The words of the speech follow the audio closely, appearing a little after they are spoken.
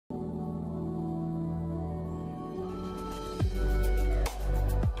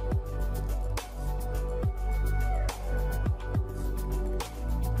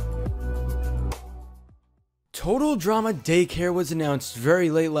Total Drama Daycare was announced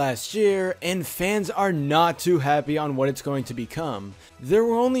very late last year, and fans are not too happy on what it's going to become. There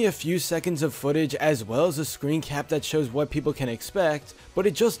were only a few seconds of footage as well as a screen cap that shows what people can expect, but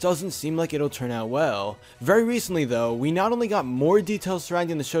it just doesn't seem like it'll turn out well. Very recently though, we not only got more details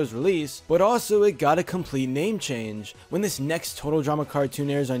surrounding the show's release, but also it got a complete name change. When this next Total Drama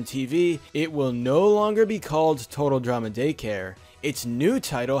cartoon airs on TV, it will no longer be called Total Drama Daycare. Its new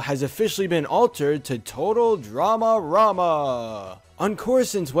title has officially been altered to Total Drama Rama. On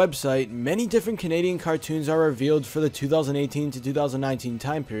Coruscant's website, many different Canadian cartoons are revealed for the 2018 to 2019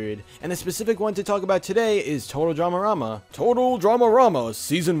 time period, and a specific one to talk about today is Total Drama Rama. Total Drama Rama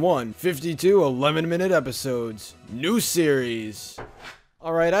Season 1, 52 11-minute episodes. New series.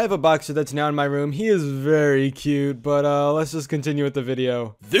 Alright, I have a boxer that's now in my room. He is very cute, but let's just continue with the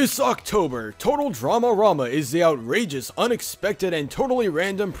video. This October, Total Drama Rama is the outrageous, unexpected, and totally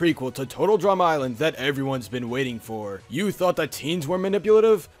random prequel to Total Drama Island that everyone's been waiting for. You thought the teens were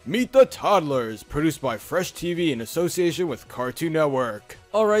manipulative? Meet the Toddlers, produced by Fresh TV in association with Cartoon Network.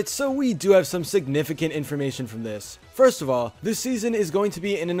 Alright, so we do have some significant information from this. First of all, this season is going to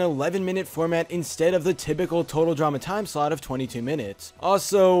be in an 11-minute format instead of the typical Total Drama time slot of 22 minutes.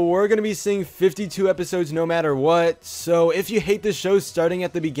 Also, we're going to be seeing 52 episodes no matter what, so if you hate the show starting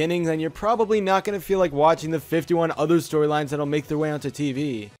at the beginning, then you're probably not going to feel like watching the 51 other storylines that'll make their way onto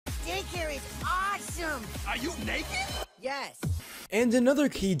TV. Daycare is awesome! Are you naked? Yes. And another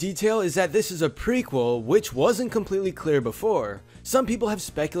key detail is that this is a prequel, which wasn't completely clear before. Some people have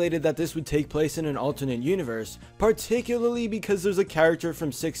speculated that this would take place in an alternate universe, particularly because there's a character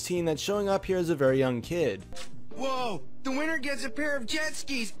from 16 that's showing up here as a very young kid. Whoa! The winner gets a pair of jet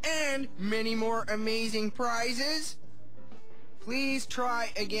skis and many more amazing prizes? Please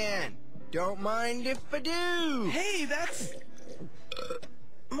try again. Don't mind if I do. Hey, that's...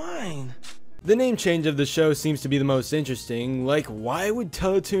 mine. The name change of the show seems to be the most interesting. Like, why would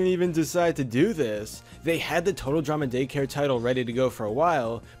Teletoon even decide to do this? They had the Total Drama Daycare title ready to go for a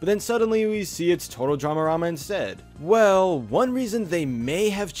while, but then suddenly we see it's Total Drama Rama instead. Well, one reason they may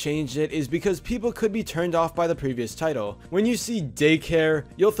have changed it is because people could be turned off by the previous title. When you see Daycare,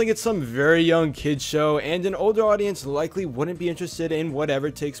 you'll think it's some very young kids show, and an older audience likely wouldn't be interested in whatever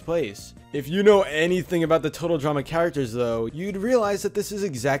takes place. If you know anything about the Total Drama characters though, you'd realize that this is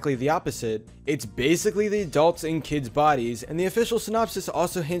exactly the opposite. It's basically the adults in kids' bodies, and the official synopsis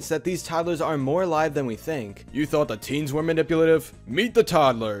also hints that these toddlers are more alive than we think. You thought the teens were manipulative? Meet the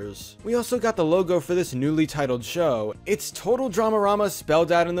Toddlers! We also got the logo for this newly titled show. It's Total Drama Rama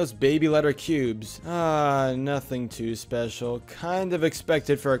spelled out in those baby letter cubes. Nothing too special. Kind of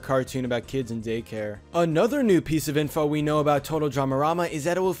expected for a cartoon about kids in daycare. Another new piece of info we know about Total Drama Rama is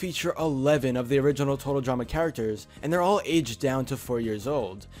that it will feature 11 of the original Total Drama characters, and they're all aged down to 4 years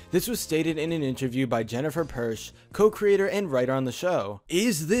old. This was stated in an interview by Jennifer Persh, co-creator and writer on the show.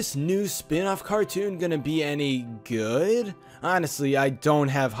 Is this new spin-off cartoon gonna be any good? Honestly, I don't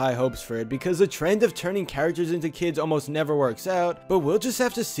have high hopes for it because the trend of turning characters into kids almost never works out, but we'll just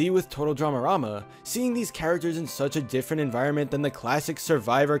have to see with Total Drama Rama. Seeing these characters in such a different environment than the classic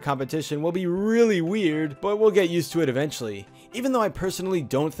Survivor competition will be really weird, but we'll get used to it eventually. Even though I personally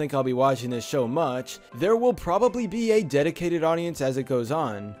don't think I'll be watching this show much, there will probably be a dedicated audience as it goes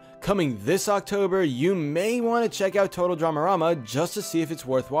on. Coming this October, you may want to check out Total Drama Rama just to see if it's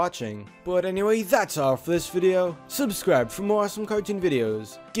worth watching. But anyway, that's all for this video. Subscribe for more awesome cartoon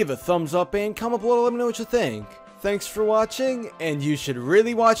videos. Give a thumbs up and comment below to let me know what you think. Thanks for watching, and you should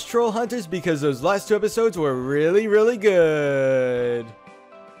really watch Troll Hunters because those last 2 episodes were really good.